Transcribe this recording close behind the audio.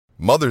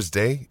Mother's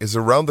Day is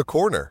around the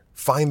corner.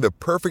 Find the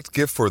perfect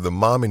gift for the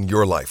mom in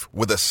your life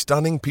with a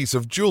stunning piece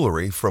of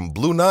jewelry from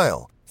Blue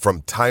Nile.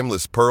 From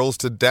timeless pearls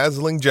to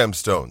dazzling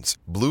gemstones,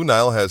 Blue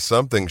Nile has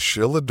something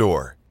she'll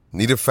adore.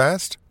 Need it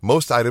fast?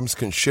 Most items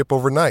can ship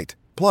overnight.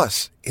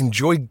 Plus,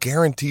 enjoy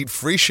guaranteed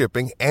free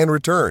shipping and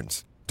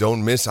returns.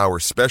 Don't miss our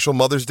special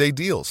Mother's Day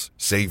deals.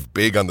 Save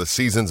big on the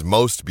season's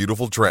most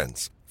beautiful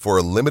trends. For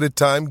a limited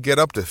time, get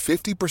up to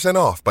 50%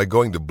 off by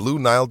going to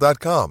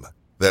BlueNile.com.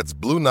 That's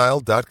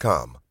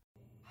BlueNile.com.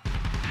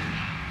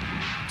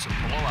 It's a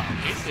blowout.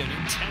 8th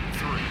inning,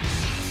 10-3.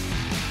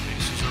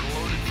 Bases are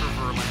loaded for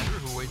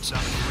Verlander, who waits on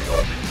a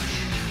 3-0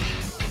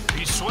 pitch.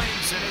 He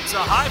swings, and it's a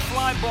high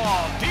fly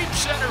ball. Deep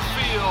center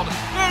field.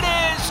 It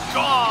is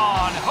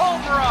gone.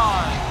 Home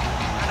run.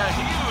 And a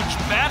huge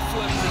bat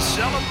flip to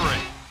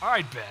celebrate. All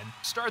right, Ben,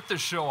 start the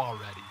show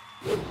already.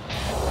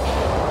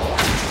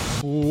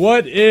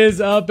 What is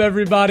up,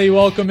 everybody?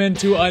 Welcome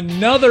into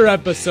another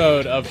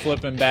episode of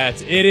Flippin'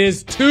 Bats. It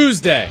is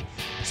Tuesday,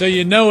 so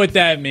you know what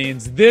that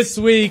means. This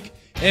week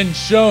in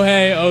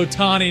Shohei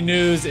Ohtani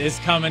news is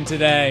coming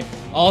today.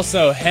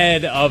 Also,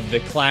 head of the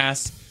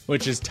class,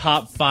 which is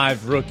top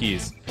 5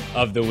 rookies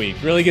of the week.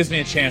 Really gives me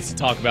a chance to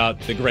talk about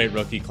the great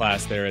rookie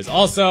class there is.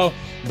 Also,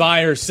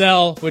 buy or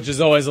sell, which is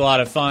always a lot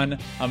of fun.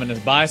 I'm going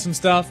to buy some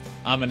stuff.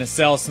 I'm going to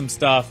sell some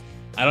stuff.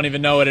 I don't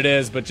even know what it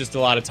is, but just a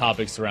lot of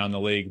topics around the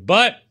league.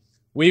 But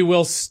we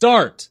will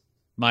start,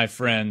 my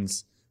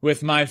friends,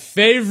 with my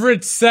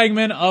favorite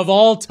segment of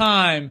all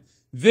time.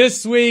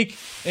 This week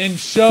in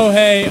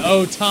Shohei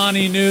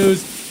Ohtani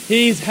news,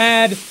 he's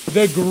had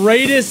the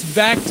greatest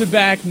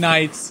back-to-back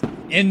nights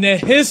in the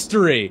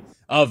history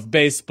of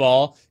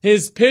baseball.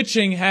 His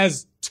pitching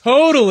has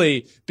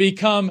totally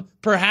become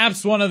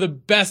perhaps one of the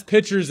best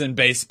pitchers in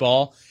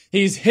baseball.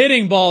 He's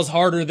hitting balls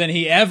harder than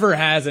he ever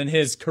has in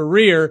his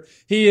career.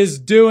 He is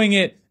doing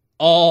it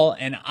all,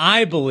 and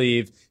I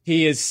believe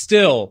he is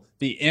still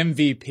the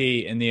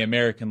MVP in the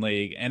American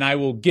League, and I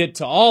will get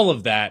to all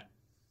of that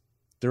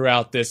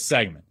throughout this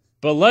segment.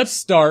 But let's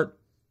start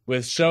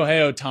with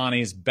Shohei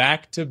Ohtani's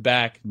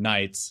back-to-back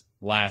nights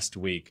last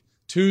week.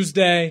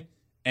 Tuesday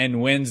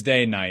and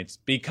Wednesday nights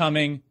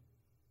becoming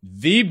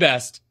the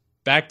best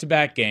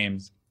back-to-back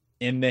games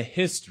in the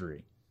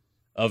history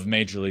of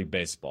Major League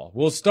Baseball.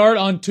 We'll start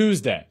on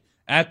Tuesday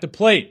at the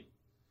plate.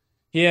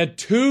 He had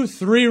 2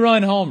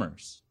 3-run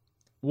homers,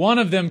 one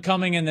of them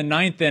coming in the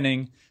 9th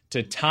inning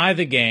to tie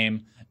the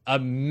game, a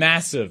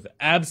massive,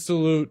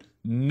 absolute,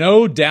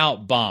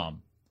 no-doubt bomb.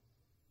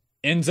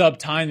 Ends up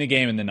tying the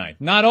game in the 9th.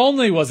 Not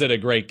only was it a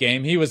great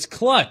game, he was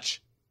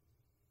clutch.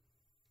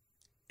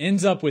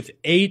 Ends up with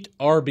 8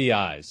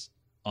 RBIs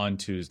on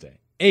Tuesday.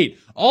 8.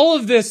 All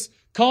of this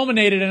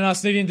culminated in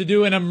us needing to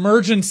do an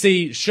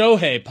emergency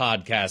Shohei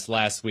podcast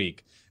last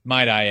week,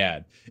 might I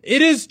add.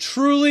 It is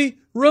truly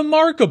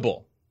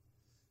remarkable.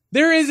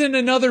 There isn't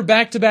another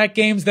back-to-back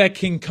games that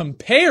can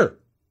compare.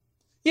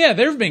 Yeah,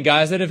 there have been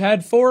guys that have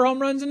had 4 home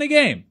runs in a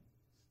game.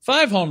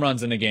 5 home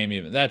runs in a game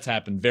even. That's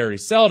happened very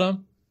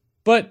seldom.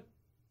 But,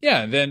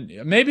 yeah,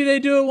 then maybe they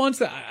do it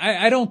once.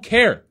 I don't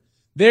care.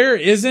 There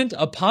isn't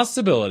a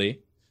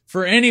possibility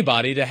for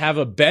anybody to have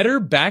a better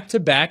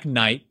back-to-back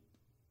night,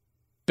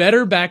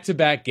 better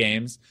back-to-back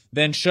games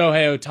than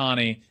Shohei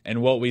Ohtani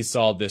and what we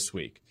saw this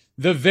week.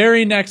 The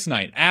very next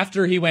night,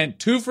 after he went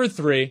 2 for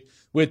 3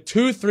 with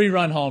 2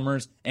 3-run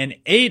homers and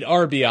 8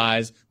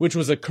 RBIs, which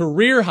was a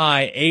career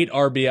high 8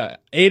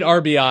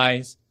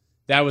 RBIs.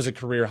 That was a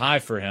career high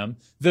for him.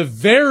 The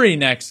very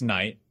next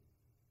night,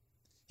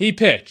 he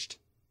pitched.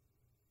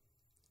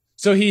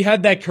 So he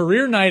had that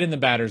career night in the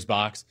batter's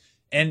box,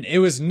 and it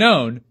was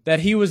known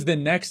that he was the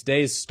next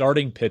day's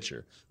starting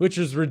pitcher, which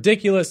was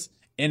ridiculous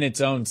in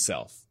its own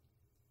self.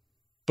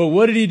 But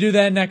what did he do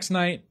that next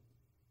night?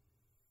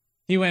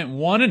 He went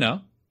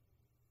 1-0.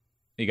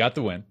 He got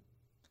the win.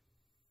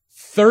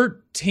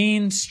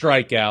 13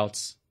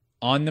 strikeouts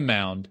on the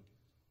mound.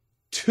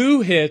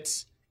 2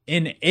 hits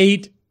in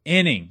 8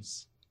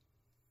 innings.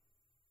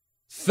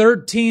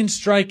 13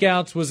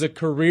 strikeouts was a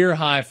career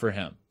high for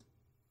him.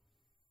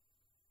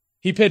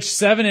 He pitched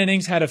 7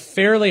 innings, had a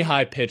fairly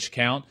high pitch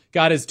count,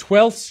 got his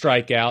 12th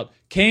strikeout,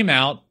 came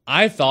out.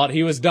 I thought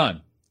he was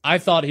done. I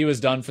thought he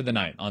was done for the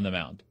night on the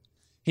mound.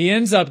 He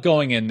ends up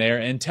going in there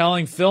and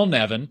telling Phil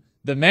Nevin,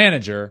 the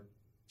manager,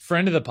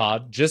 friend of the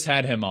pod, just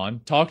had him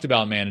on, talked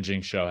about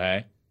managing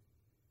Shohei.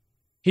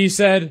 He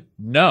said,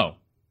 no,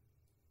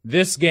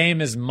 this game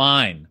is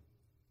mine.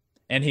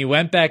 And he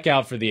went back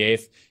out for the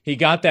 8th. He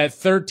got that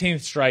 13th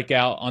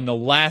strikeout on the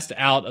last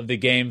out of the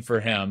game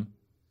for him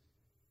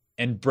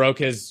and broke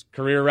his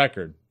career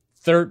record.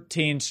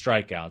 13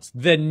 strikeouts.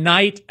 The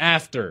night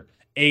after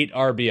 8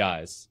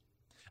 RBIs.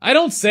 I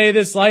don't say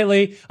this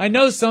lightly. I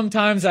know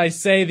sometimes I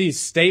say these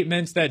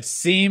statements that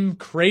seem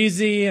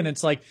crazy, and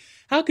it's like,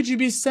 how could you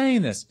be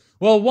saying this?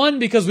 Well, one,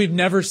 because we've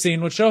never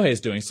seen what Shohei's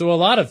doing. So a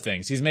lot of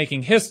things. He's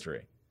making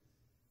history.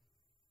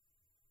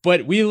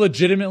 But we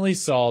legitimately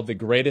saw the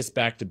greatest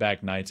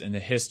back-to-back nights in the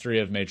history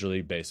of Major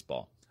League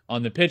Baseball.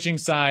 On the pitching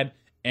side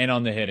and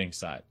on the hitting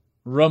side.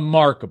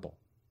 Remarkable.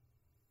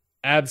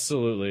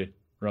 Absolutely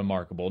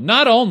remarkable.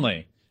 Not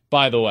only,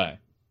 by the way,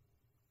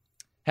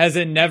 has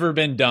it never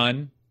been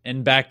done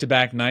in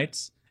back-to-back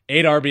nights,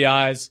 8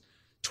 RBIs,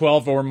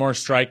 12 or more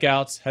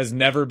strikeouts has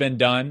never been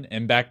done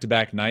in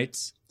back-to-back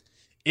nights.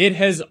 It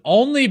has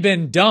only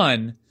been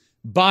done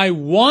by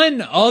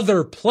one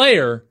other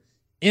player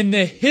in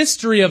the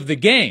history of the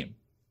game.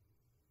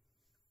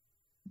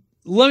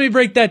 Let me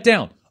break that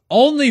down.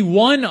 Only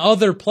one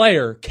other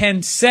player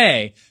can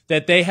say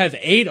that they have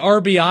 8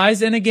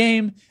 RBIs in a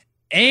game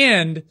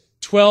and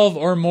 12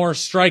 or more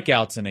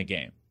strikeouts in a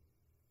game.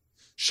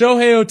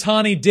 Shohei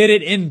Ohtani did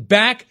it in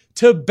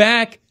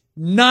back-to-back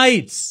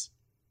nights.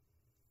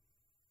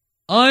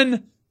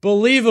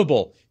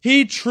 Unbelievable.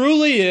 He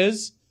truly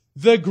is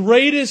the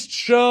greatest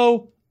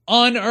show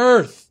on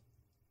earth.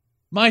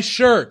 My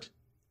shirt.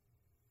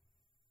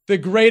 The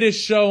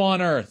greatest show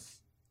on earth.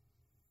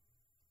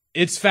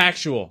 It's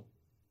factual.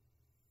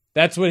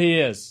 That's what he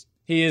is.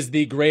 He is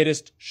the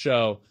greatest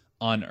show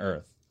on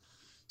earth.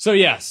 So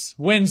yes,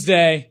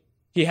 Wednesday,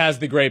 he has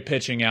the great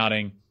pitching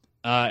outing.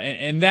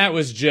 And that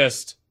was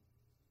just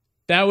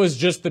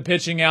the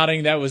pitching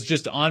outing. That was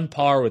just on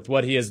par with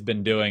what he has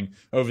been doing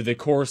over the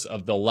course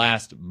of the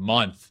last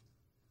month.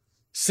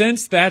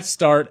 Since that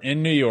start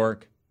in New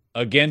York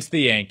against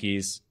the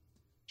Yankees,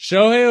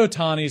 Shohei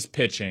Ohtani's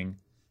pitching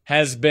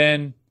has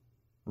been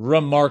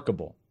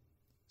remarkable.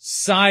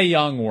 Cy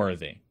Young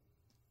worthy.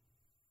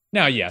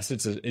 Now, yes,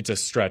 it's a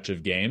stretch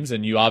of games,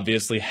 and you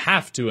obviously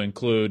have to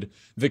include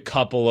the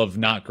couple of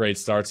not great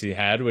starts he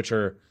had, which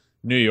are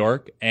New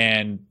York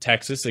and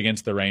Texas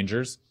against the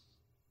Rangers.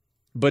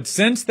 But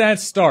since that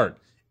start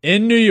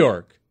in New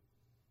York,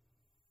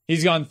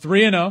 he's gone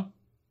 3-0,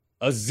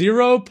 a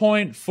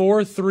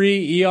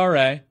 0.43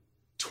 ERA,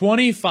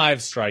 25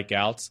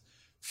 strikeouts,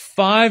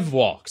 5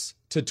 walks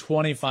to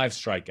 25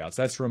 strikeouts.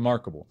 That's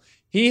remarkable.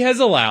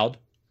 Shohei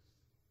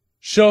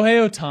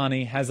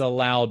Ohtani has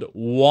allowed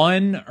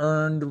 1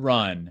 earned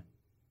run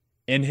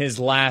in his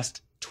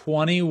last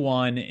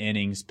 21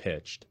 innings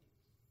pitched.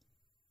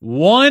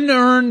 1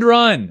 earned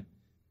run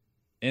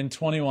in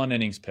 21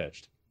 innings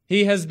pitched.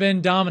 He has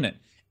been dominant.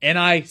 And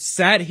I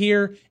sat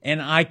here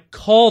and I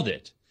called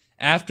it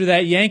after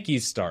that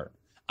Yankees start.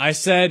 I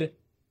said,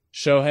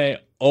 Shohei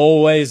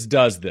always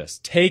does this.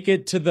 Take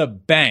it to the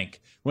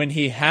bank. When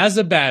he has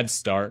a bad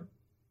start,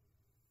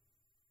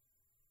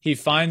 he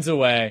finds a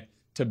way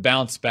to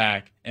bounce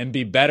back and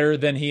be better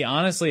than he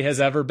honestly has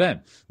ever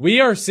been.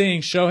 We are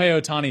seeing Shohei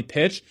Ohtani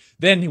pitch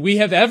than we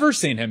have ever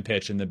seen him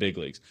pitch in the big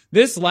leagues.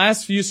 This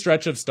last few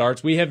stretch of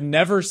starts, we have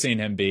never seen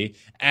him be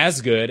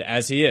as good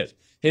as he is.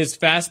 His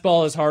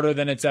fastball is harder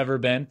than it's ever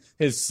been.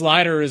 His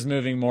slider is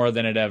moving more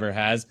than it ever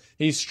has.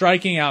 He's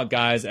striking out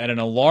guys at an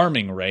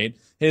alarming rate.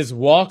 His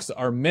walks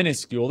are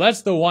minuscule.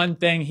 That's the one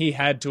thing he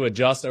had to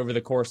adjust over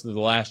the course of the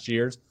last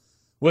years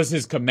was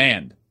his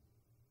command.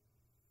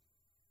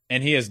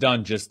 And he has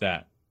done just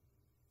that.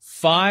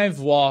 5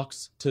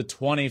 walks to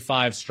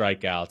 25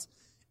 strikeouts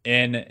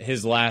in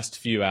his last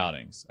few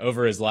outings,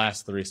 over his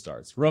last 3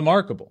 starts.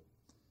 Remarkable.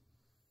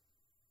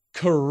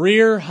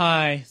 Career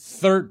high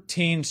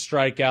 13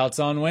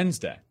 strikeouts on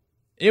Wednesday.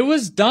 It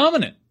was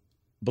dominant.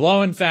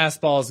 Blowing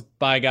fastballs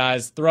by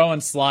guys, throwing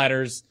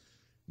sliders,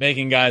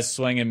 making guys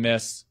swing and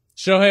miss.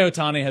 Shohei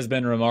Ohtani has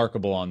been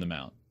remarkable on the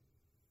mound.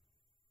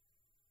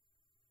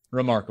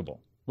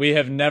 Remarkable. We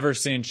have never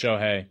seen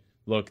Shohei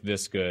look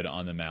this good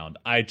on the mound.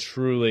 I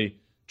truly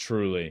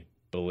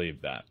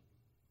believe that.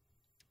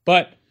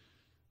 But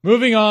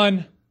moving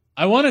on,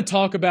 I want to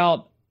talk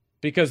about,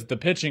 because the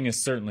pitching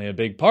is certainly a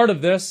big part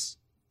of this,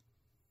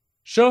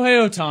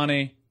 Shohei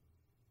Ohtani,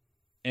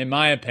 in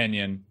my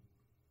opinion,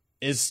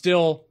 is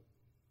still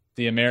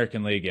the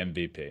American League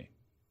MVP.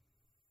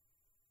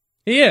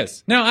 He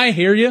is. Now, I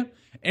hear you.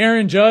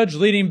 Aaron Judge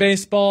leading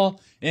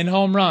baseball in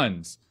home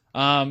runs.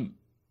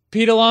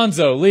 Pete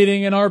Alonso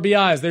leading in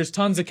RBIs. There's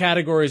tons of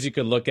categories you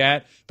could look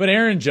at, but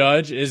Aaron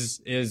Judge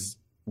is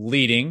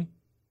leading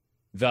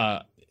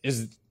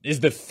is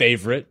the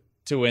favorite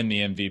to win the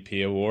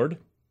MVP award.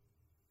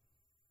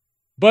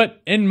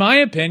 But in my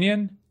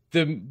opinion,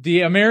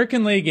 the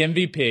American League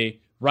MVP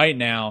right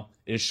now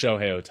is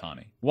Shohei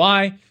Ohtani.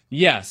 Why?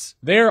 Yes,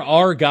 there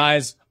are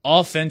guys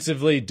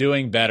offensively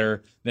doing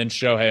better than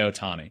Shohei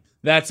Ohtani.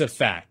 That's a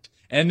fact.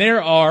 And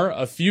there are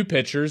a few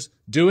pitchers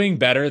doing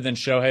better than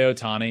Shohei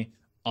Ohtani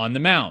on the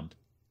mound.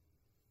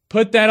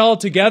 Put that all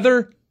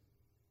together,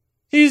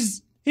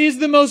 he's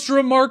the most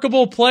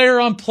remarkable player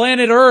on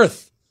planet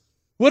Earth.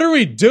 What are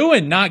we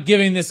doing not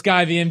giving this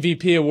guy the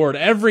MVP award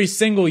every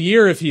single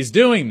year if he's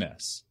doing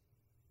this?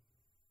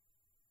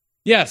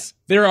 Yes,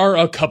 there are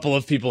a couple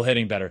of people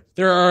hitting better.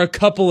 There are a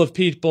couple of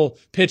people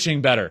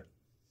pitching better.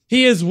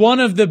 He is one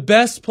of the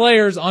best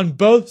players on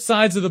both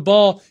sides of the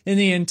ball in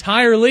the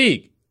entire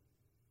league.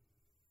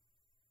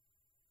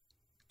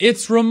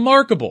 It's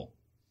remarkable.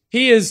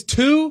 He is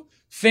 2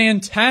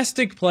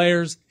 fantastic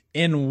players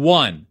in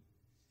one.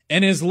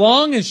 And as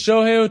long as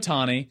Shohei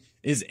Ohtani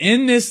is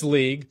in this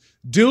league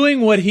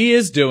doing what he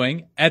is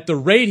doing at the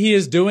rate he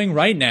is doing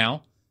right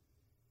now,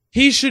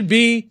 he should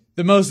be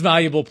the most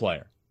valuable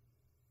player.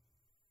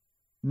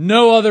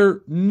 No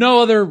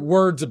other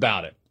words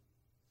about it.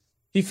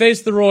 He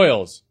faced the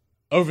Royals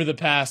over the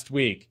past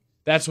week.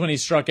 That's when he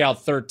struck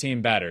out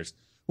 13 batters.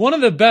 One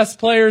of the best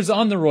players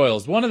on the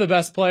Royals, one of the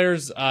best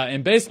players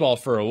in baseball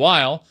for a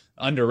while,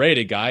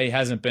 underrated guy. He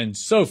hasn't been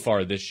so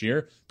far this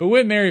year, but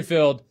Whit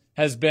Merrifield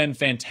has been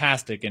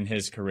fantastic in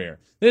his career.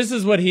 This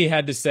is what he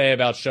had to say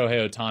about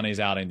Shohei Ohtani's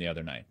outing the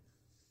other night.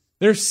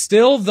 There's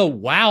still the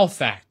wow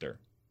factor.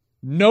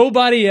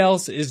 Nobody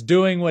else is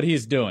doing what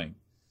he's doing.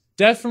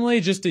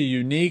 Definitely just a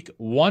unique,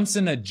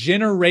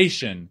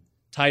 once-in-a-generation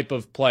type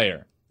of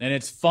player. And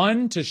it's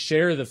fun to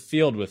share the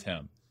field with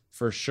him,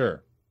 for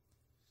sure.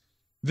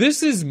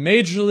 This is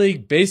Major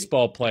League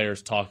Baseball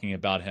players talking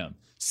about him,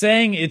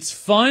 saying it's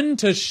fun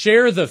to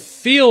share the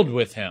field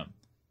with him.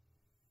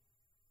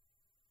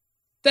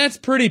 That's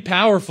pretty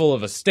powerful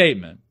of a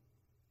statement.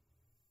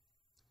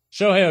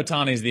 Shohei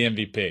Ohtani's the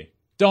MVP.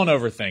 Don't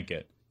overthink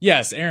it.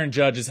 Yes, Aaron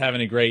Judge is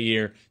having a great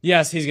year.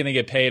 Yes, he's going to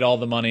get paid all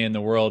the money in the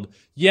world.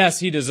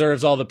 Yes, he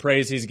deserves all the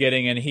praise he's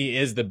getting, and he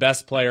is the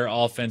best player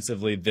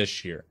offensively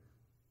this year.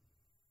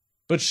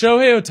 But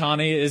Shohei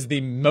Ohtani is the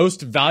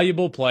most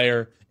valuable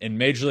player in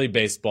Major League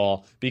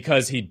Baseball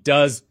because he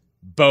does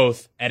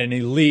both at an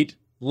elite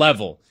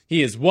level.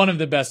 He is one of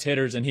the best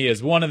hitters, and he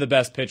is one of the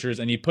best pitchers,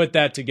 and you put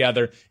that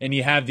together, and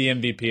you have the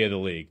MVP of the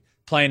league.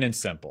 Plain and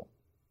simple.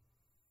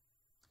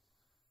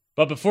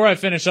 But before I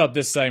finish up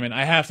this segment,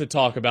 I have to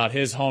talk about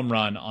his home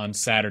run on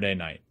Saturday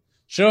night.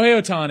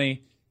 Shohei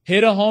Ohtani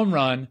hit a home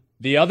run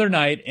the other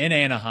night in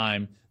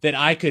Anaheim that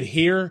I could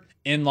hear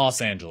in Los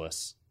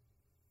Angeles.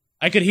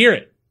 I could hear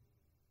it.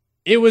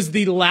 It was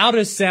the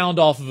loudest sound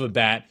off of a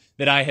bat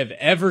that I have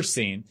ever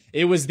seen.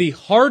 It was the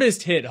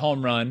hardest hit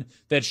home run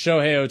that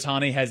Shohei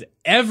Ohtani has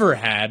ever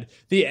had.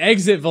 The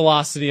exit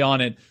velocity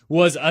on it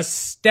was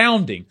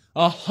astounding.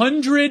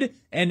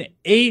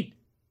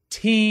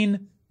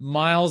 118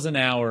 miles an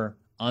hour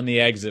on the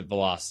exit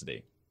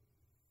velocity.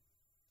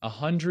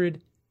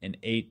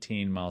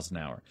 118 miles an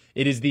hour.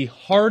 It is the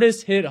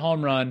hardest hit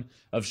home run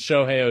of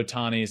Shohei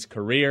Ohtani's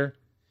career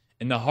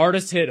and the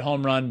hardest hit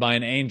home run by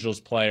an Angels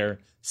player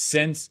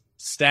since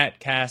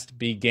StatCast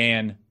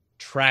began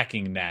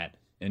tracking that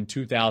in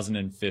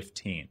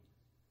 2015.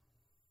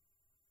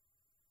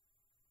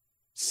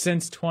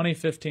 Since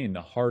 2015,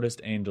 the hardest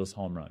Angels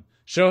home run.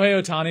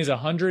 Shohei Ohtani's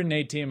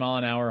 118 mile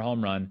an hour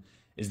home run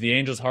is the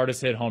Angels'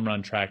 hardest hit home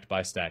run tracked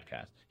by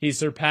StatCast. He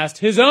surpassed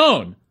his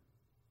own,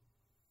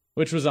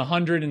 which was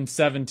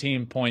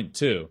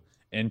 117.2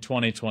 in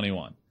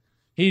 2021.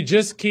 He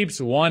just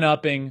keeps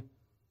one-upping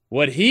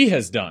what he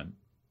has done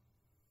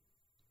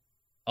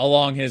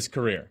along his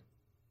career.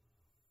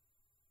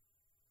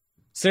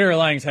 Sarah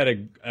Langs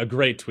had a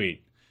great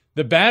tweet.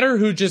 The batter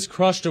who just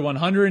crushed a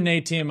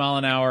 118 mile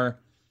an hour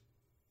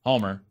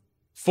homer,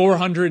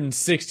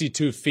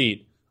 462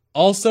 feet,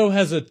 also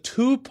has a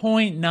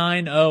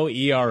 2.90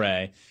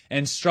 ERA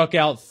and struck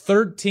out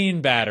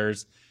 13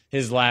 batters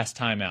his last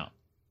time out.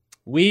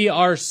 We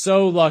are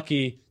so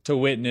lucky to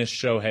witness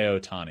Shohei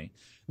Ohtani.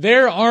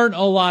 There aren't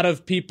a lot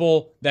of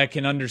people that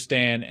can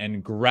understand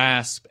and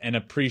grasp and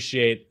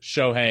appreciate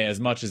Shohei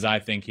as much as I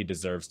think he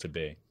deserves to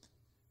be.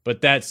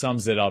 But that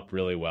sums it up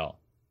really well.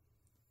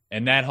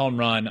 And that home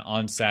run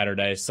on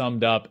Saturday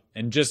summed up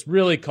and just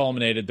really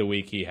culminated the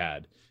week he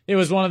had. It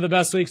was one of the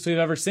best weeks we've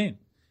ever seen.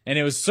 And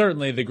it was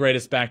certainly the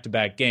greatest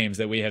back-to-back games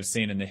that we have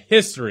seen in the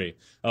history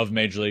of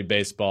Major League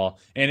Baseball.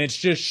 And it's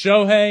just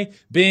Shohei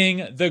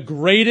being the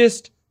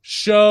greatest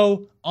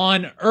show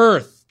on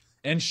earth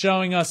and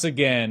showing us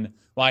again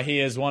why he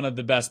is one of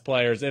the best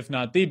players, if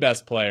not the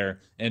best player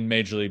in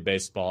Major League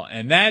Baseball.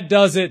 And that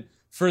does it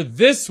for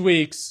This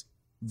Week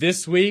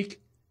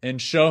in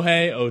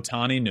Shohei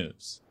Ohtani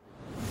News.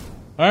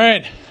 All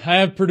right, I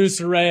have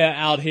producer Rhea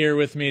out here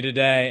with me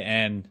today.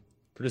 And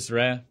producer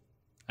Rhea,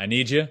 I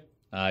need you.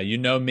 You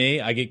know me.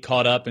 I get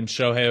caught up in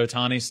Shohei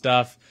Ohtani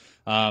stuff.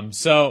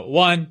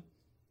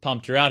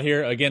 Pumped you're out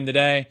here again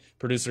today.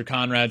 Producer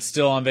Conrad's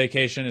still on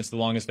vacation. It's the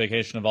longest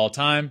vacation of all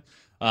time.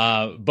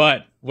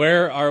 But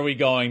where are we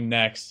going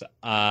next?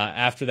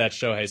 After that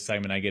Shohei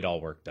segment, I get all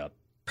worked up.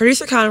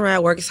 Producer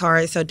Conrad works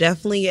hard, so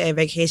definitely a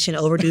vacation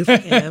overdue for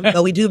him.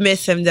 But we do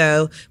miss him,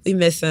 though. We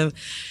miss him.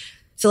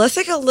 So let's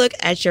take a look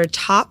at your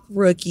top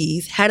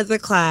rookies, head of the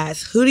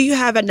class. Who do you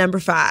have at number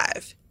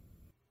 5?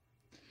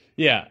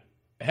 Yeah,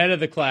 head of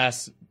the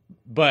class.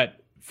 But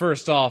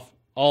first off,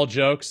 all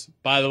jokes.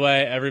 By the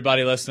way,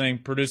 everybody listening,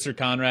 producer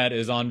Conrad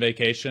is on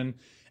vacation,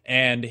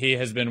 and he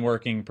has been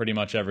working pretty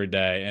much every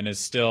day and is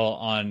still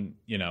on,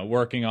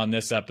 working on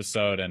this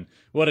episode. And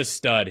what a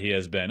stud he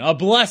has been. A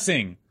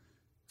blessing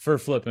for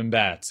flipping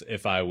bats,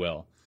 if I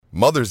will.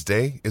 Mother's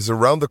Day is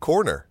around the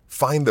corner.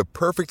 Find the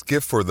perfect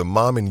gift for the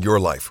mom in your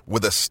life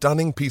with a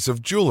stunning piece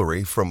of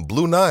jewelry from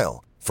Blue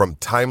Nile. From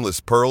timeless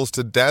pearls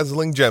to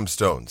dazzling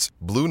gemstones,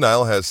 Blue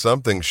Nile has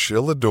something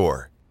she'll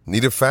adore.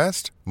 Need it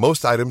fast?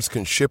 Most items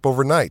can ship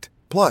overnight.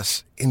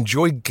 Plus,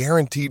 enjoy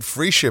guaranteed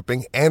free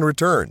shipping and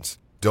returns.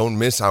 Don't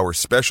miss our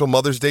special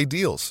Mother's Day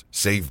deals.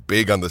 Save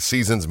big on the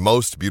season's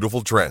most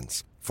beautiful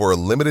trends. For a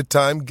limited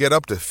time, get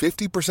up to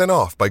 50%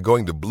 off by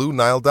going to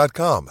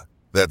BlueNile.com.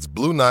 That's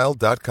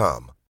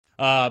BlueNile.com.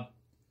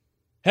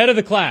 Head of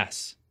the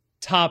class,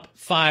 top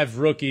 5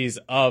 rookies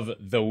of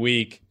the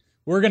week.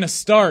 We're going to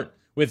start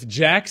with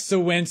Jack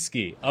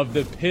Suwinski of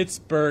the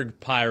Pittsburgh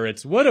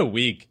Pirates. What a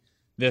week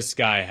this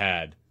guy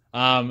had.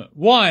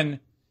 One,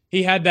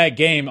 he had that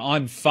game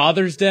on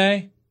Father's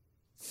Day,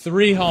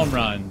 3 home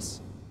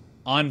runs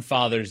on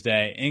Father's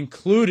Day,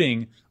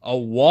 including a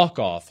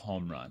walk-off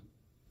home run.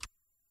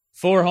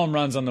 4 home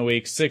runs on the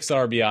week, 6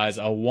 RBIs,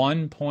 a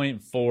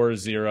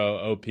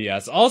 1.40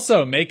 OPS.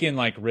 Also making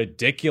like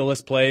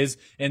ridiculous plays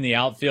in the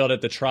outfield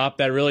at the Trop,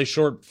 that really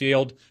short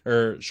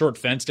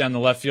fence down the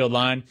left field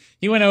line.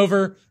 He went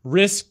over,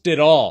 risked it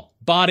all,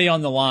 body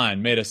on the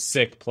line, made a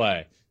sick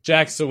play.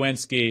 Jack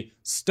Suwinski,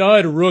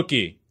 stud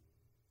rookie,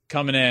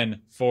 coming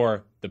in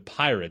for the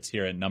Pirates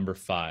here at number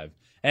 5.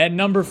 At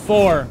number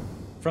 4,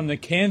 from the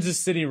Kansas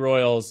City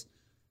Royals,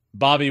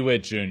 Bobby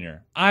Witt Jr.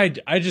 I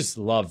just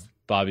love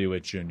Bobby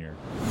Witt Jr.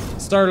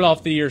 Started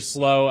off the year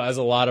slow, as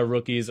a lot of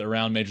rookies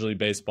around Major League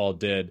Baseball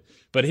did,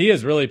 but he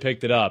has really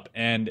picked it up.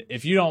 And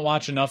if you don't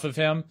watch enough of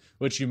him,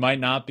 which you might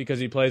not because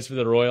he plays for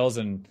the Royals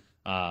and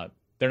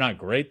they're not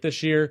great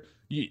this year,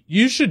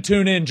 you should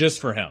tune in just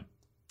for him.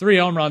 3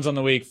 home runs on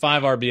the week,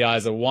 5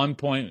 RBIs, a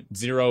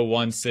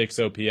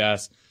 1.016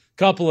 OPS,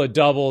 couple of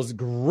doubles,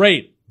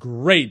 great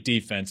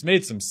defense,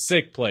 made some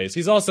sick plays.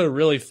 He's also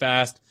really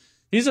fast.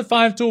 He's a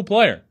 5-tool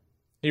player.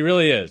 He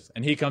really is.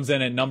 And he comes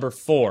in at number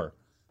 4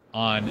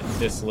 on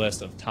this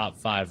list of top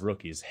 5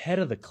 rookies. Head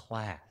of the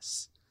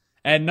class.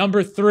 At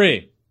number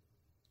 3,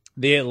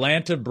 the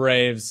Atlanta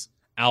Braves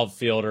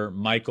outfielder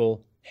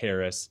Michael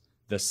Harris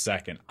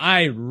II.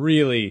 I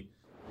really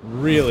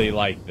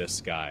like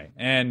this guy.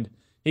 And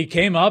he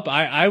came up.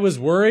 I was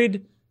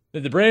worried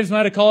that the Braves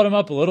might have called him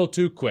up a little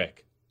too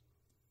quick.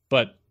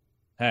 But,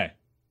 hey,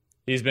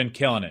 he's been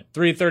killing it.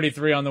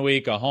 333 on the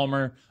week, a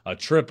homer, a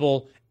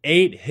triple,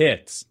 8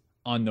 hits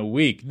on the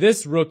week.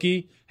 This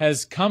rookie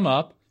has come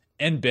up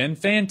and been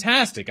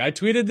fantastic. I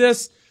tweeted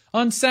this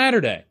on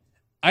Saturday.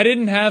 I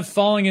didn't have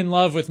falling in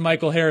love with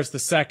Michael Harris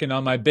II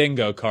on my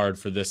bingo card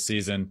for this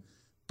season,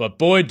 but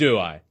boy do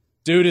I.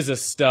 Dude is a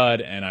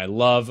stud, and I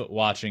love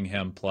watching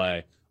him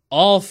play.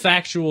 All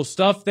factual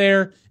stuff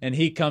there, and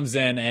he comes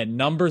in at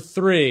number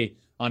 3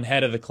 on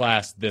head of the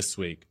class this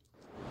week.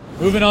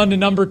 Moving on to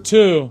number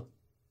 2,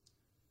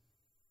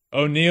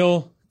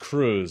 Oneil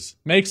Cruz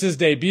makes his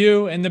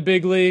debut in the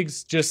big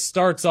leagues, just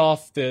starts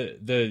off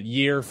the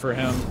year for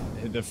him,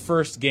 the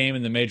first game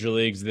in the major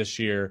leagues this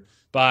year,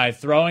 by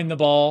throwing the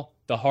ball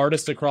the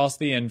hardest across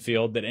the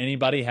infield that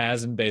anybody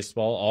has in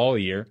baseball all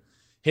year,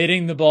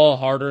 hitting the ball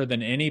harder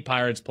than any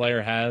Pirates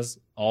player has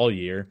all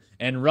year,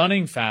 and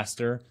running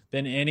faster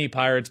than any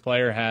Pirates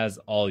player has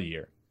all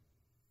year.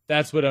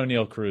 That's what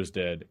Oneil Cruz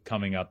did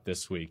coming up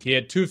this week. He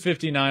had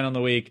 259 on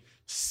the week,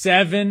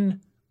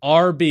 7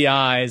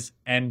 RBIs,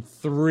 and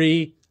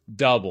 3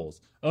 doubles.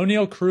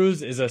 Oneil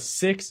Cruz is a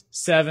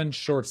 6'7"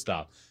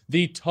 shortstop,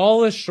 the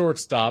tallest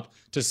shortstop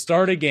to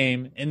start a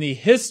game in the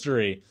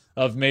history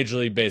of Major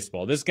League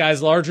Baseball. This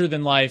guy's larger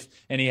than life,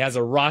 and he has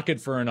a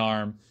rocket for an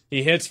arm.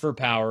 He hits for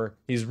power.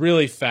 He's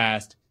really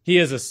fast. He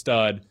is a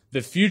stud. The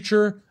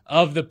future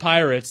of the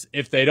Pirates,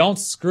 if they don't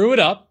screw it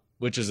up,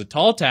 which is a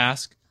tall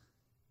task,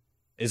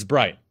 is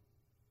bright.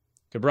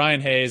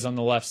 Ke'Bryan Hayes on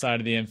the left side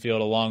of the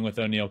infield along with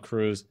Oneil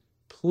Cruz.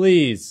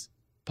 Please,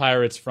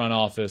 Pirates front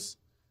office,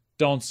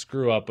 don't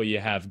screw up what you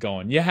have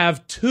going. You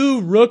have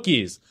 2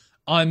 rookies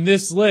on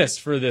this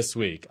list for this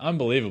week.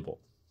 Unbelievable.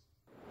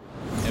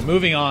 And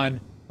moving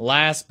on,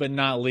 last but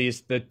not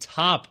least, the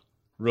top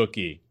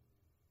rookie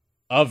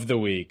of the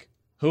week,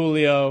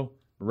 Julio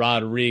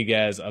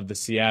Rodriguez of the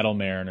Seattle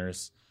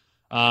Mariners.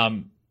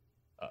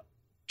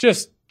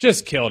 Just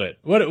killed it.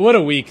 What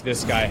a week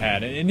this guy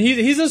had. And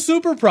he's a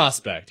super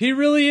prospect. He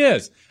really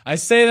is. I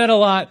say that a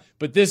lot,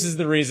 but this is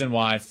the reason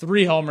why.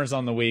 3 homers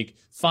on the week,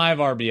 5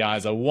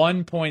 RBIs, a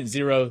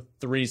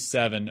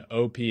 1.037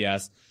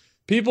 OPS.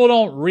 People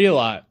don't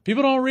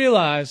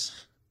realize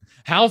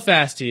how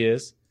fast he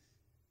is,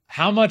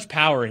 how much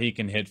power he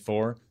can hit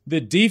for, the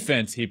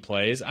defense he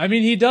plays. I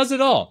mean, he does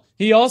it all.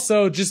 He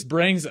also just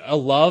brings a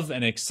love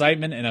and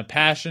excitement and a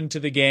passion to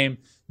the game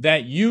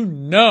that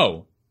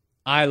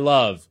I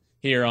love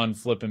here on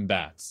Flippin'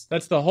 Bats.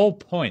 That's the whole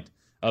point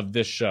of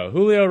this show.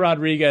 Julio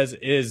Rodriguez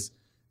is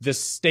the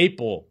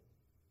staple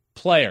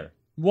player,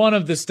 one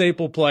of the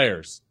staple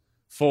players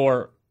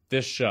for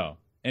this show.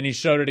 And he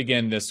showed it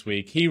again this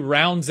week. He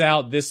rounds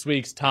out this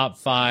week's top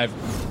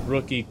 5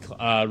 rookie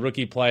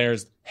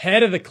players.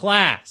 Head of the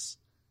class,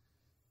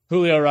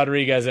 Julio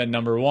Rodriguez at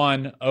number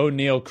 1,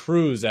 Oneil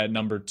Cruz at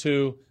number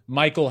 2,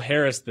 Michael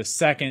Harris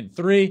II,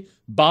 3,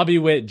 Bobby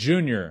Witt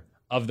Jr.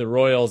 of the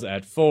Royals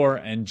at 4,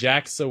 and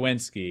Jack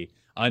Suwinski,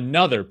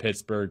 another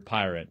Pittsburgh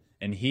Pirate,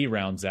 and he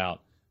rounds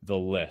out the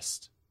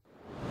list.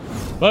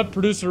 But,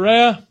 Producer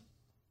Rhea,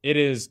 it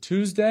is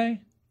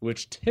Tuesday,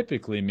 which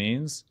typically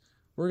means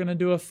we're going to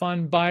do a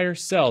fun buy or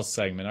sell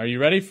segment. Are you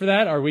ready for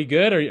that? Are we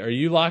good? Are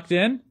you locked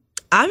in?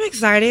 I'm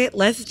excited.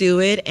 Let's do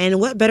it. And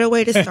what better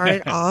way to start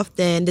it off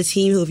than the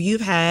team who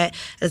you've had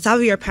at the top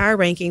of your power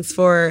rankings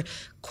for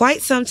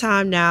quite some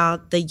time now,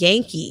 the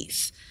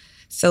Yankees.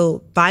 So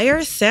buy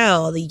or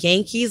sell, the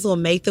Yankees will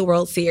make the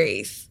World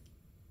Series.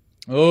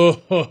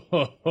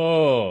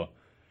 Oh,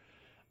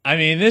 I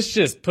mean, this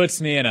just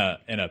puts me in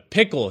a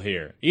pickle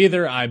here.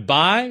 Either I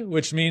buy,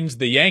 which means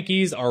the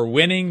Yankees are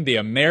winning the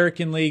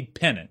American League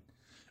pennant,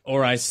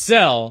 or I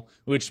sell,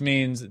 which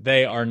means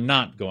they are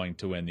not going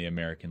to win the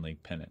American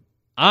League pennant.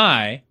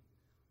 I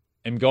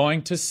am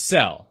going to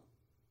sell.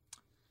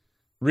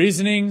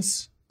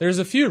 Reasonings, there's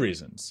a few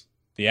reasons.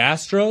 The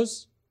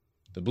Astros,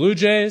 the Blue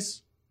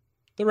Jays,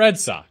 the Red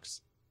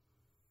Sox.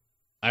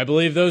 I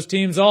believe those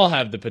teams all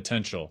have the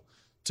potential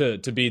to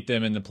beat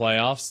them in the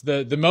playoffs.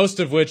 The most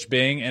of which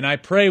being, and I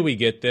pray we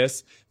get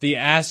this, the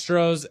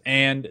Astros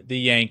and the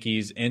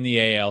Yankees in the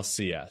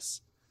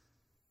ALCS.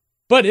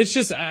 But it's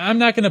just, I'm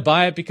not going to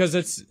buy it because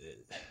it's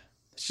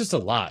just a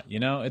lot, you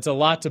know? It's a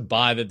lot to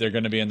buy that they're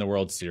going to be in the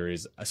World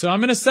Series. So I'm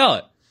going to sell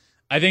it.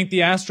 I think the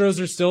Astros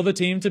are still the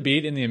team to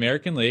beat in the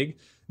American League.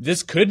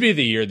 This could be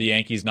the year the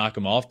Yankees knock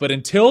them off, but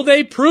until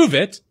they prove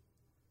it,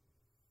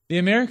 the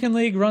American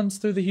League runs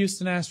through the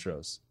Houston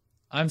Astros.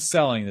 I'm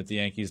selling that the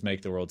Yankees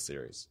make the World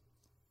Series.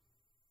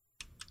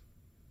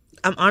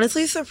 I'm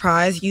honestly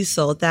surprised you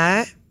sold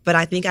that, but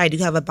I think I do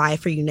have a buy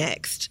for you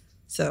next.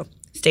 So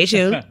stay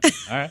tuned. All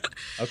right.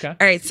 Okay. All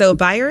right. So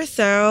buy or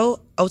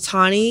sell,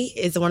 Ohtani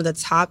is one of the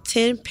top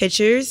 10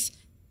 pitchers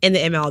in the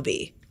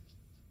MLB.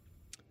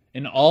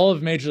 In all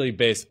of Major League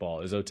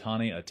Baseball, is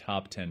Ohtani a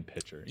top 10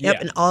 pitcher? Yep,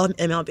 Yeah. in all of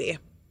MLB.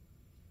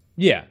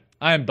 Yeah,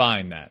 I'm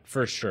buying that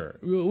for sure.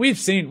 We've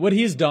seen what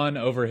he's done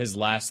over his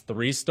last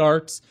 3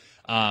 starts.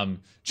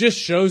 Just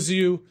shows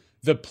you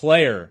the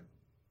player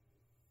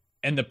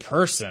and the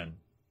person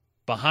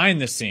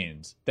behind the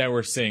scenes that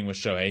we're seeing with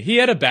Shohei. He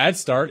had a bad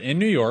start in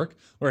New York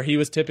where he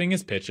was tipping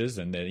his pitches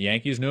and the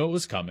Yankees knew it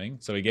was coming,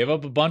 so he gave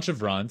up a bunch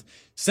of runs.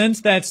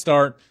 Since that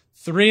start,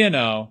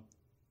 3-0,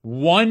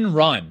 1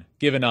 run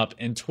given up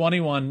in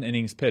 21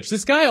 innings pitched.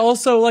 This guy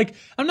also,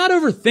 I'm not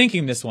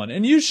overthinking this one,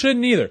 and you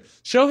shouldn't either.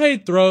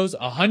 Shohei throws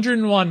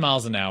 101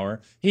 miles an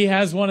hour. He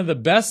has one of the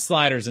best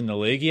sliders in the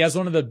league. He has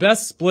one of the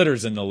best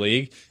splitters in the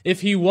league. If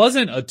he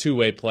wasn't a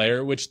two-way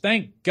player, which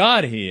thank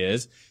God he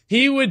is,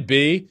 he would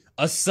be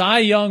a Cy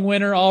Young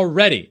winner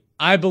already.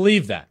 I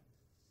believe that.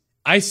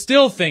 I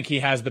still think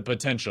he has the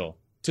potential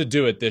to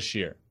do it this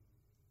year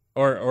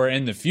or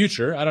in the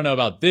future. I don't know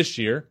about this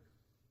year.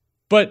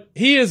 But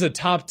he is a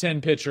top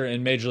 10 pitcher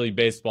in Major League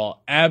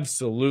Baseball,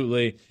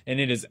 absolutely, and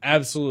it is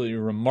absolutely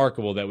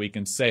remarkable that we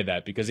can say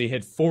that because he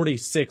hit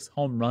 46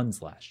 home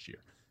runs last year.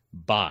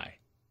 Bye.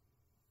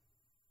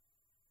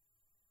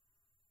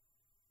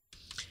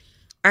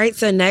 All right,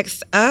 so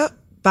next up,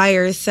 buy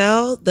or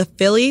sell, the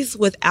Phillies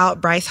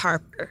without Bryce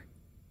Harper.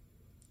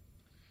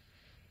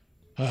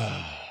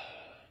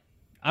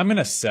 I'm going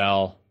to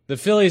sell. The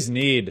Phillies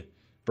need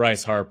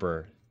Bryce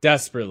Harper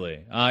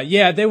desperately.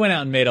 Yeah, they went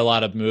out and made a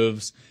lot of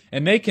moves,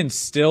 and they can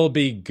still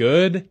be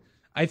good,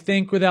 I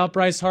think, without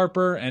Bryce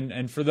Harper.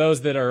 And for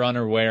those that are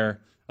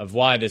unaware of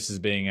why this is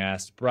being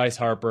asked, Bryce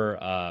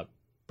Harper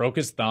broke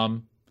his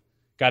thumb,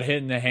 got hit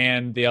in the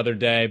hand the other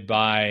day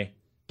by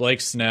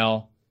Blake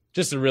Snell.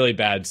 Just a really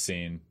bad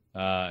scene.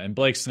 And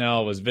Blake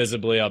Snell was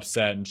visibly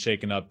upset and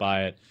shaken up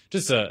by it.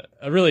 Just a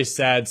really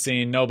sad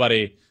scene.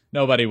 Nobody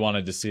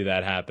wanted to see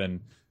that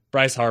happen.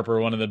 Bryce Harper,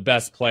 one of the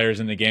best players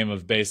in the game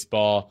of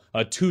baseball,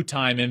 a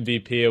 2-time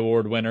MVP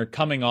award winner,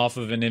 coming off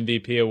of an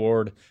MVP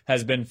award,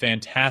 has been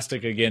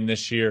fantastic again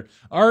this year.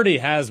 Already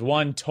has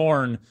one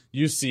torn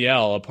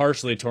UCL, a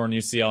partially torn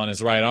UCL in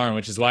his right arm,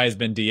 which is why he's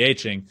been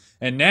DHing.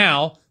 And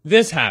now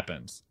this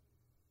happens.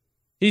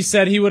 He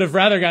said he would have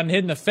rather gotten hit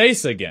in the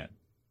face again.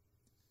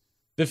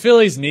 The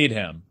Phillies need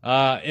him.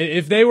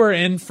 If they were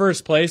in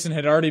first place and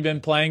had already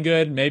been playing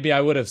good, maybe I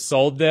would have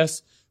sold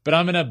this.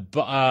 But maybe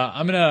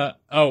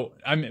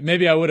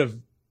I would have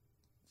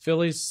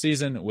Phillies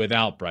season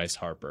without Bryce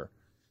Harper.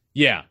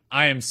 Yeah,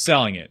 I am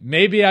selling it.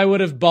 Maybe I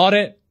would have bought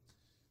it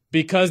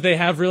because they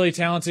have really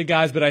talented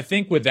guys, but I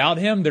think without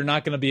him, they're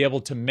not going to be able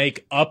to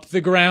make up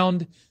the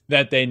ground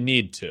that they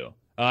need to.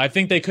 I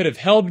think they could have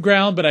held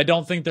ground, but I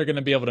don't think they're going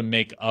to be able to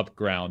make up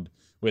ground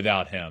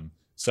without him.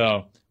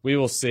 So we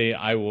will see.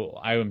 I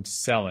am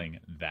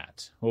selling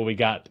that. What we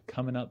got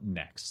coming up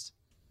next?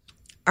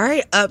 All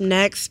right, up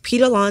next, Pete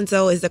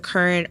Alonso is the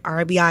current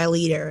RBI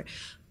leader.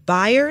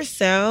 Buy or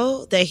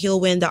sell that he'll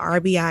win the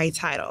RBI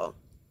title?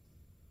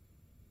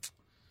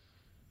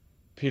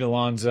 Pete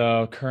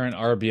Alonso, current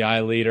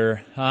RBI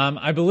leader.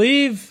 I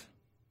believe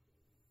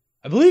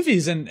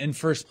he's in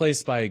first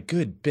place by a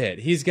good bit.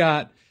 He's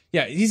got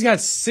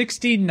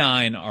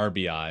 69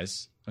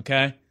 RBIs.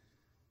 Okay,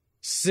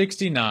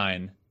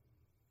 69.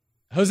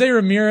 Jose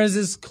Ramirez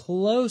is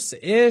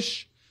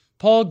close-ish.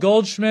 Paul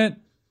Goldschmidt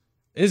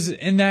is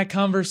in that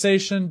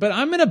conversation, but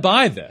I'm going to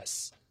buy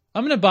this.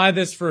 I'm going to buy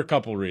this for a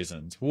couple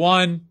reasons.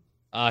 One,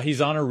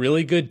 he's on a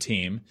really good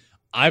team.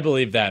 I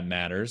believe that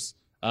matters.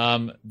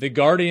 The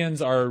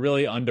Guardians are a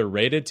really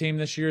underrated team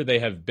this year. They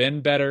have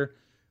been better,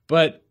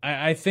 but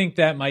I think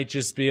that might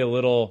just be a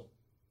little...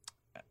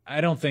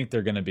 I don't think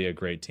they're going to be a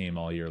great team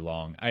all year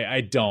long.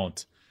 I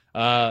don't.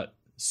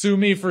 Sue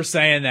me for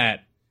saying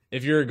that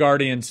if you're a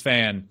Guardians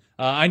fan.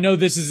 I know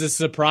this is a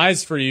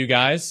surprise for you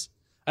guys.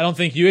 I don't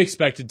think you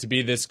expected to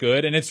be this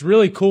good, and it's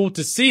really cool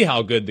to see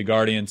how good the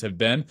Guardians have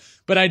been,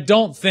 but I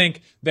don't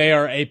think they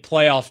are a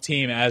playoff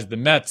team as the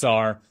Mets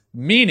are,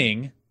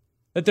 meaning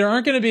that there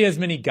aren't going to be as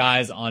many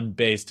guys on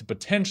base to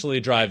potentially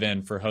drive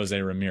in for Jose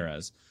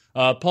Ramirez.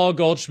 Paul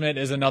Goldschmidt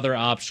is another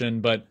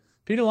option, but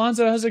Pete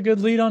Alonso has a good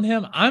lead on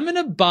him. I'm going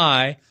to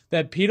buy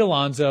that Pete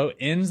Alonso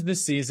ends the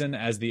season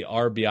as the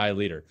RBI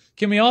leader.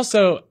 Can we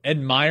also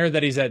admire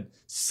that he's at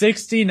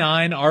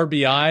 69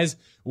 RBIs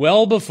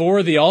well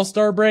before the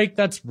All-Star break?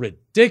 That's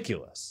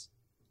ridiculous.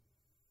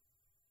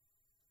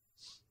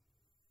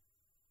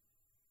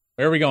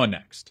 Where are we going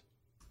next?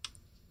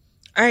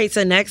 All right,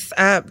 so next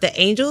up, the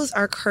Angels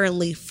are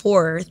currently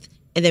 4th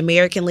in the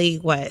American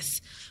League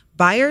West.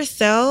 Buy or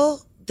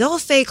sell, they'll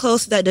stay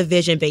close to that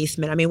division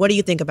basement. I mean, what do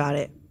you think about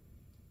it?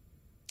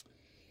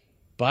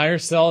 Buy or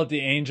sell if the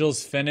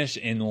Angels finish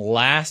in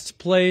last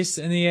place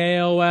in the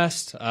AL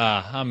West?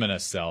 I'm going to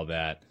sell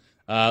that.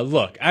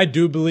 Look, I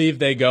do believe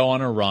they go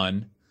on a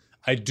run.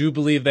 I do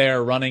believe they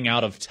are running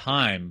out of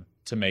time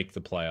to make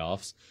the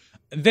playoffs.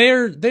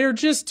 They're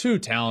just too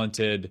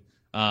talented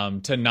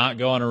to not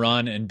go on a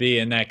run and be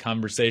in that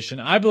conversation.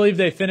 I believe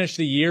they finish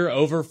the year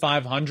over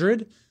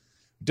 500.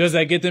 Does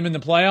that get them in the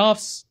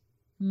playoffs?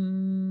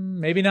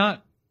 Maybe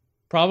not.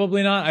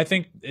 Probably not. I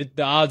think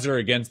the odds are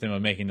against them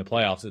of making the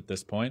playoffs at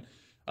this point.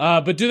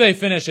 But do they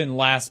finish in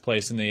last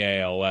place in the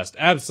AL West?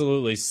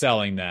 Absolutely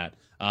selling that.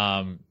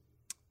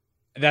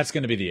 That's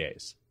going to be the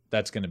A's.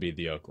 That's going to be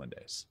the Oakland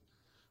A's.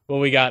 What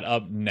we got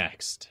up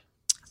next?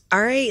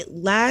 All right,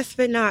 last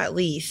but not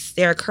least,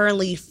 there are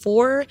currently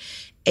 4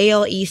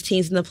 AL East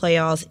teams in the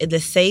playoffs in the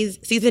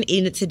season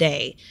ended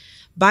today.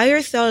 Buy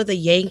or sell the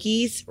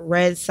Yankees,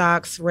 Red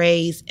Sox,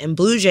 Rays, and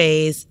Blue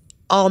Jays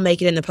all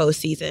make it in the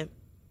postseason.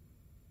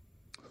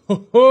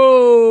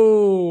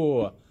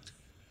 Ho-ho!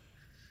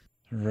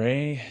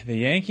 The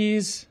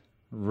Yankees,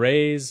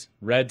 Rays,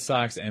 Red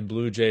Sox, and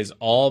Blue Jays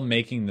all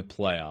making the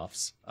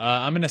playoffs.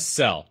 I'm going to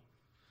sell.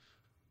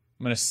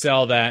 I'm going to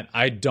sell that.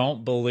 I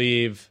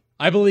believe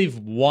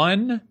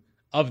one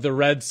of the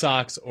Red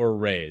Sox or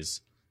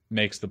Rays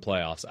makes the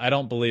playoffs. I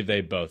don't believe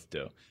they both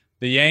do.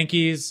 The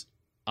Yankees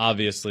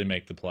obviously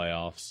make the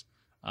playoffs.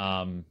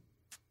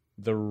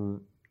 The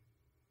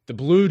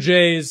Blue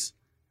Jays,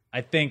 I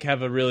think,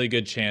 have a really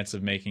good chance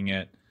of making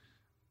it.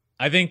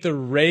 I think the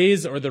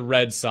Rays or the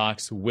Red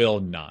Sox will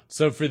not.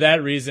 So for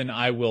that reason,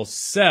 I will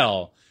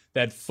sell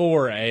that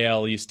 4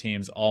 AL East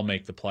teams all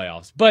make the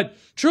playoffs. But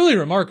truly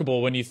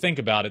remarkable when you think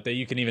about it that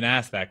you can even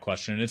ask that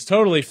question. And it's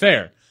totally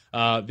fair.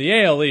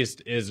 The AL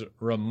East is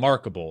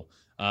remarkable.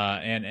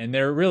 And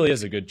there really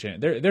is a good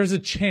chance. There's a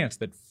chance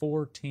that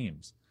 4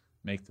 teams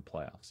make the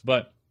playoffs.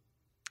 But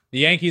the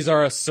Yankees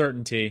are a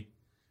certainty.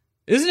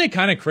 Isn't it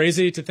kind of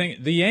crazy to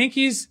think the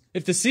Yankees,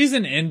 if the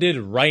season ended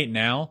right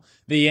now,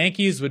 the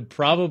Yankees would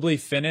probably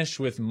finish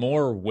with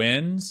more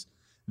wins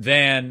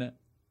than...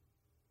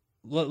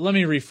 Let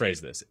me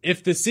rephrase this.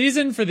 If the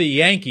season for the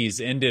Yankees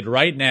ended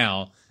right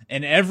now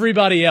and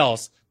everybody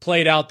else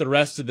played out the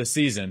rest of the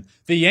season,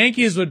 the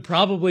Yankees would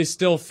probably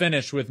still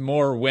finish with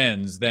more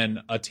wins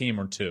than a team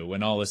or two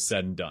when all is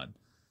said and done.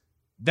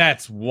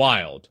 That's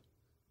wild.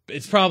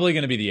 It's probably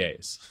going to be the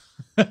A's.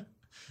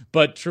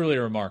 But truly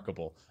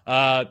remarkable.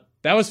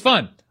 That was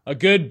fun. A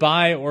good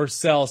buy or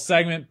sell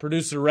segment.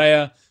 Producer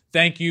Rhea,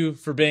 thank you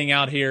for being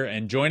out here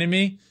and joining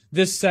me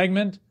this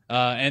segment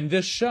and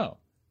this show.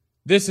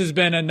 This has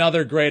been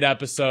another great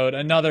episode,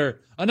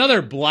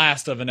 another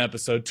blast of an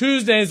episode.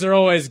 Tuesdays are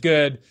always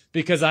good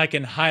because I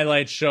can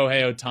highlight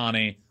Shohei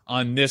Ohtani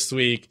on This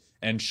Week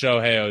and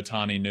Shohei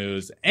Ohtani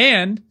News.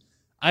 And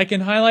I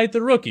can highlight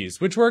the rookies,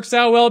 which works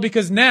out well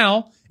because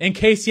now, in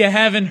case you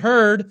haven't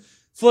heard,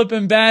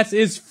 Flippin' Bats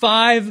is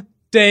 5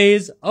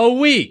 days a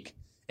week.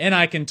 And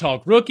I can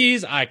talk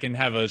rookies, I can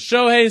have a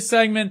Shohei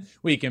segment,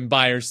 we can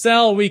buy or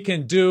sell, we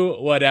can do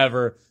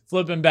whatever.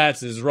 Flippin'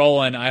 Bats is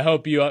rolling. I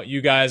hope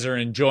you guys are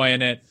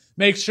enjoying it.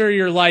 Make sure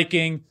you're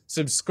liking,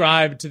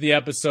 subscribe to the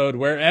episode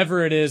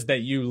wherever it is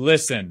that you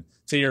listen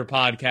to your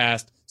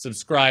podcast.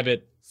 Subscribe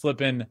it,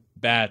 Flippin'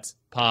 Bats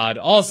Pod.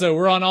 Also,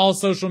 we're on all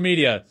social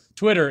media,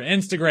 Twitter,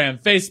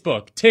 Instagram,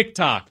 Facebook,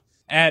 TikTok,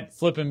 at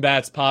Flippin'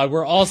 Bats Pod.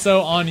 We're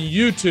also on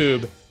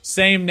YouTube,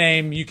 same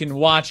name. You can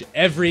watch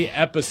every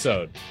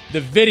episode.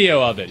 The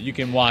video of it you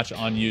can watch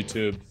on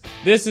YouTube.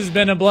 This has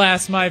been a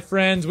blast, my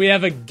friends. We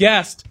have a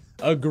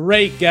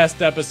great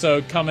guest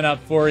episode coming up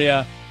for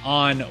you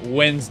on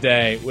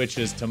Wednesday, which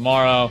is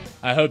tomorrow.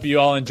 I hope you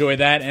all enjoy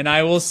that, and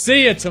I will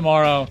see you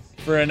tomorrow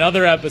for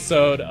another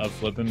episode of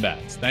Flippin'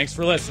 Bats. Thanks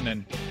for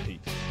listening.